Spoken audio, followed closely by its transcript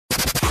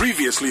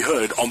Previously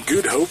heard on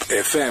Good Hope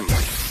FM.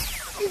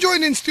 I'm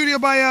joined in studio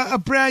by a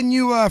brand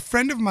new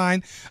friend of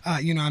mine.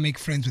 I make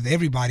friends with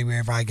everybody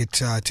wherever I get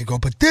to go.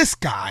 But this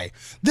guy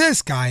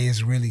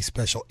is really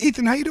special.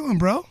 Ethan, how you doing,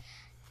 bro?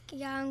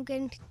 Yeah, I'm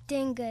good.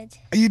 Doing good.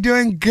 Are you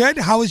doing good?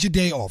 How was your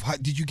day off?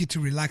 Did you get to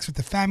relax with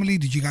the family?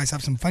 Did you guys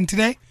have some fun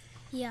today?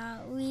 Yeah,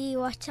 we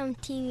watched some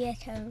TV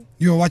at home.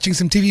 You were watching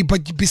some TV,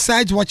 but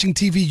besides watching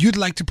TV, you'd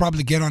like to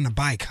probably get on a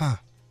bike, huh?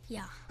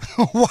 Yeah.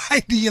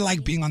 Why do you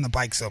like being on the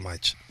bike so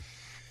much?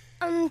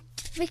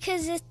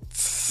 Because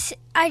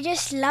I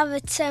just love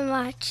it so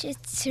much.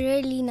 It's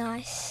really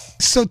nice.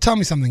 So tell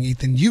me something,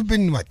 Ethan. You've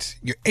been,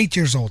 you're 8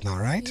 years old now,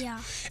 right? Yeah.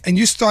 And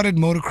you started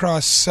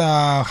motocross,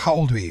 how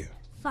old were you?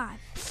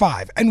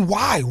 5. And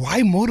why?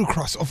 Why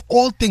motocross? Of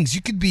all things,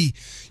 you could be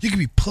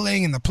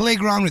playing in the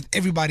playground with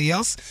everybody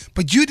else,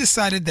 but you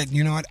decided that,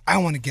 you know what, I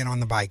want to get on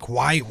the bike.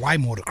 Why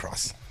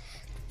motocross?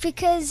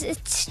 Because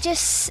it's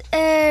just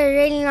a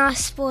really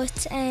nice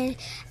sport and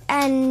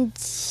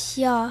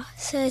yeah,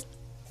 so it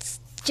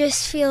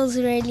just feels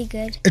really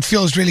good. It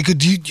feels really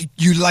good.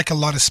 You like a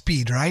lot of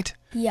speed, right?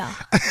 Yeah.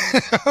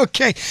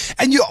 Okay.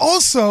 And you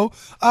also,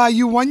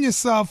 you won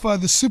yourself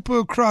the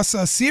Supercross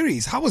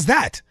series. How was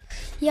that?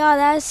 Yeah,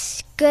 that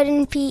was good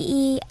in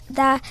PE.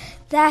 That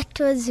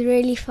was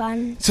really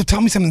fun. So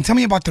tell me something. Tell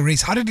me about the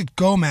race. How did it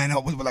go, man?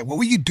 What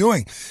were you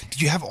doing?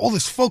 Did you have all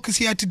this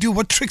focus you had to do?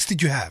 What tricks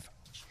did you have?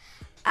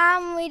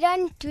 We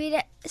don't do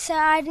that. So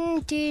I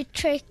didn't do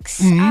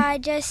tricks. Mm-hmm.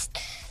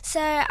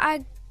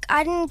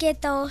 I didn't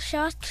get the whole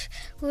shot.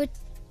 So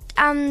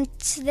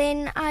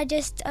then I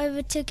just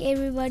overtook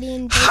everybody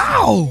in.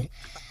 How?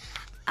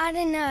 I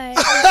don't know.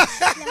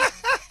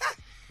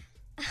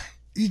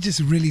 You're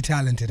just really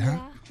talented, huh?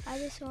 Yeah, I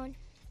just won.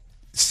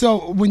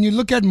 So when you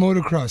look at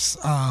motocross,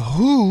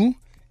 who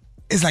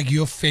is like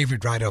your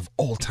favorite rider of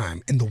all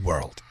time in the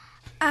world?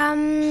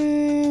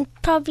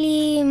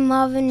 Probably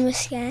Marvin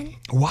Muscan.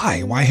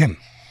 Why? Why him?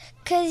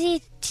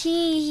 Because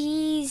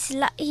he's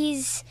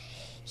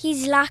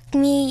like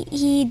me.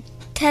 He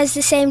has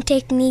the same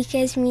technique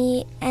as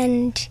me,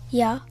 and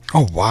yeah.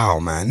 Oh wow,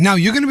 man! Now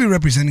you're going to be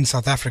representing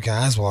South Africa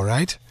as well,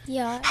 right?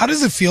 Yeah. How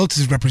does it feel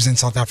to represent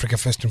South Africa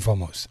first and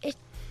foremost? It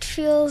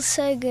feels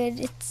so good.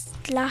 It's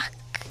like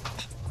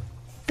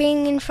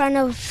being in front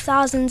of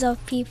thousands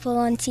of people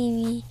on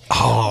TV.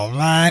 Oh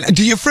man!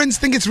 Do your friends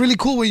think it's really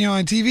cool when you're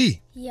on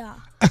TV? Yeah.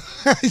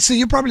 So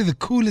you're probably the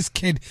coolest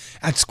kid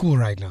at school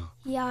right now.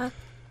 Yeah.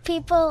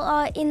 People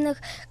are in the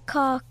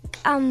car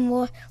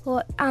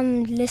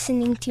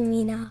listening to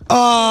me now.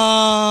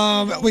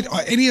 Wait,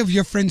 are any of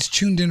your friends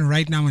tuned in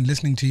right now and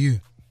listening to you?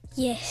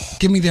 Yes.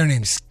 Give me their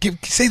names.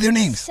 Say their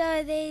names.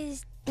 So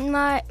there's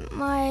my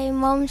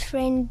mom's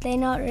friend. They're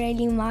not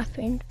really my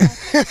friend. But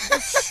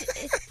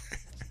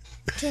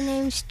her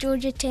name's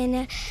Georgia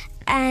Turner,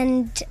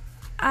 and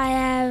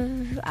I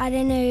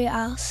don't know who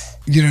else.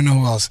 You don't know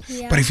who else.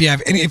 Yeah. But if you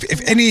have any of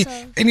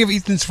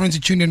Ethan's friends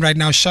who tuned in right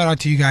now, shout out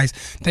to you guys.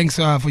 Thanks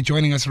for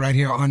joining us right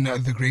here on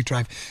The Great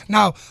Drive.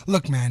 Now,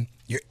 look, man,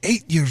 you're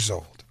 8 years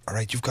old, all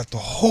right? You've got the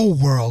whole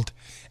world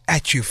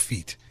at your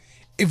feet.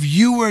 If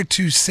you were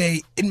to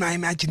say, in my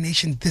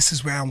imagination, this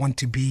is where I want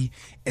to be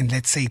in,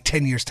 let's say,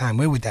 10 years' time,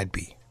 where would that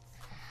be?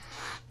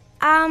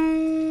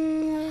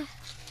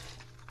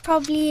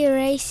 Probably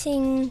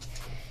racing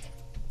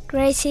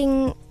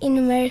in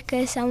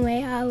America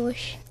somewhere, I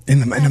wish.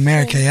 In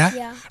America, yeah?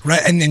 Yeah. Right,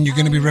 and then you're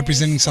going to be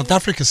representing South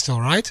Africa still,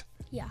 right?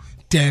 Yeah.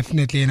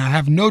 Definitely, and I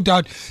have no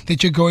doubt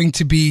that you're going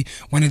to be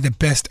one of the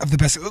best of the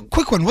best.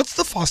 Quick one, what's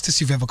the fastest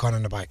you've ever gone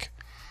on a bike?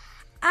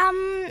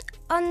 On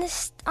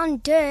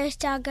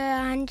dirt, I'll go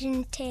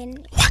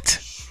 110. What?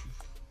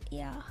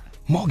 Yeah.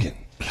 Morgan.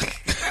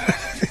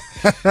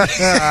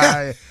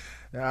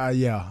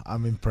 Yeah,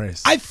 I'm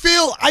impressed. I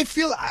feel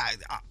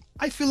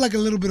like a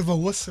little bit of a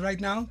wuss right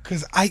now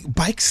because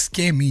bikes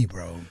scare me,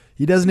 bro.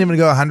 He doesn't even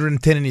go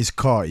 110 in his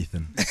car,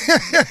 Ethan.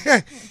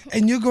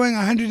 And you're going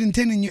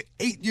 110 and you're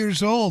 8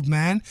 years old,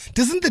 man.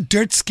 Doesn't the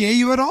dirt scare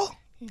you at all?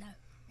 No.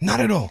 Not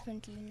at all.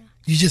 Definitely not.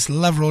 You just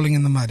love rolling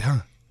in the mud,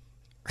 huh?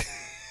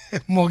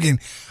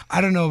 Morgan,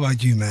 I don't know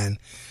about you, man.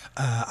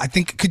 I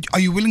think, are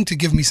you willing to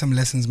give me some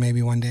lessons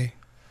maybe one day?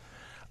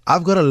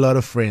 I've got a lot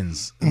of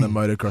friends in the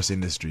motocross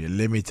industry, and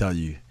let me tell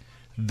you,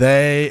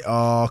 they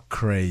are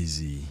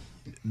crazy.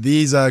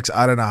 These oaks,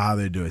 I don't know how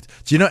they do it.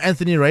 Do you know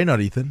Anthony Reynard,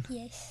 Ethan?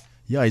 Yes.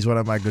 Yeah, he's one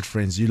of my good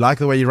friends. You like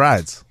the way he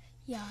rides?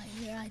 Yeah,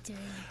 he rides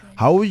really good.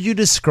 How would you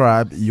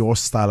describe your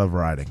style of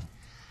riding?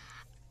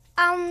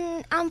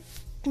 I'm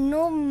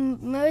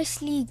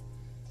mostly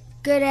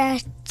good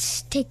at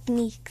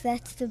technique.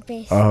 That's the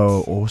best.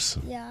 Oh,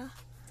 awesome. Yeah.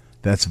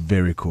 That's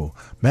very cool.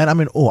 Man, I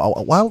mean,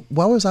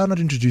 why was I not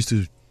introduced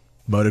to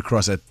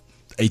motocross at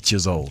 8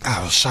 years old?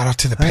 Oh, shout out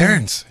to the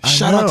parents. I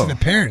Shout out to know. the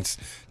parents.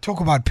 Talk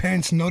about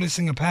parents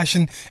noticing a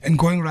passion and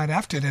going right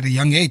after it at a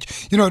young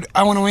age. You know,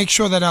 I want to make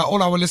sure that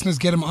all our listeners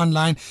get him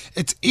online.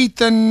 It's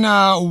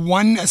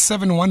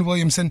Ethan171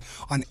 Williamson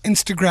on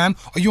Instagram.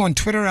 Are you on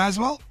Twitter as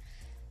well?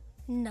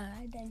 No,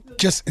 I don't think.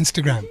 Just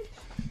Instagram.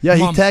 Yeah,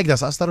 he Mom. tagged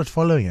us. I started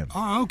following him.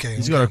 Oh, okay.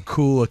 He's got a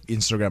cool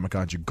Instagram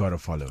account. You gotta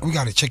follow him. We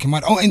got to check him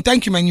out. Oh, and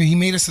thank you, man. He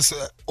made us this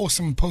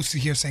awesome poster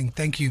here saying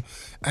thank you.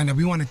 And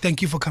we want to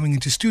thank you for coming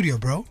into studio,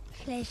 bro.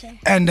 Pleasure.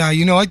 And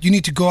you know what? You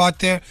need to go out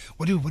there.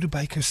 What do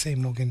bikers say,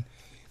 Morgan?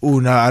 Oh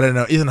no, I don't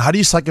know. Ethan, how do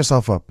you psych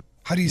yourself up?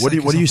 How do you What do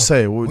you yourself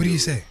say? up? What do you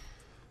say?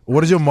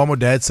 What does your mom or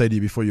dad say to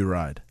you before you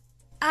ride?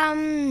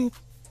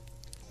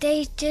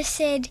 They just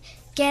said,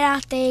 get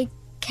out there,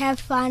 have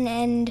fun,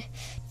 and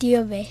do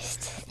your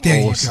best.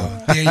 There Awesome. you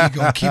go. There you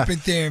go. Keep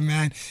it there,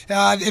 man.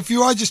 If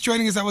you are just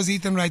joining us, that was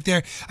Ethan right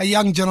there. A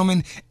young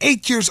gentleman,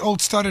 8 years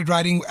old, started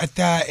riding at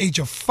the age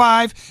of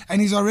 5,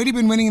 and he's already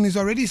been winning, and he's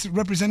already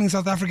representing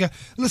South Africa.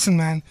 Listen,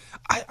 man,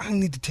 I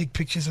need to take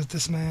pictures of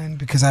this man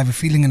because I have a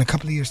feeling in a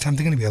couple of years' time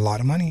they're going to be a lot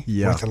of money.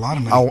 Yeah, Worth a lot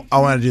of money. I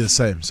want to do the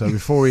same. So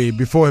before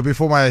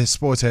my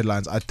sports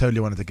headlines, I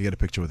totally wanted to get a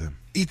picture with him.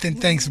 Ethan,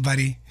 thanks,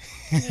 buddy.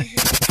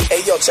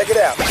 Hey, yo, check it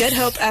out. Good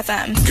Hope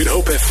FM.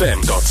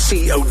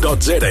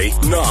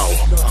 GoodHopeFM.co.za now.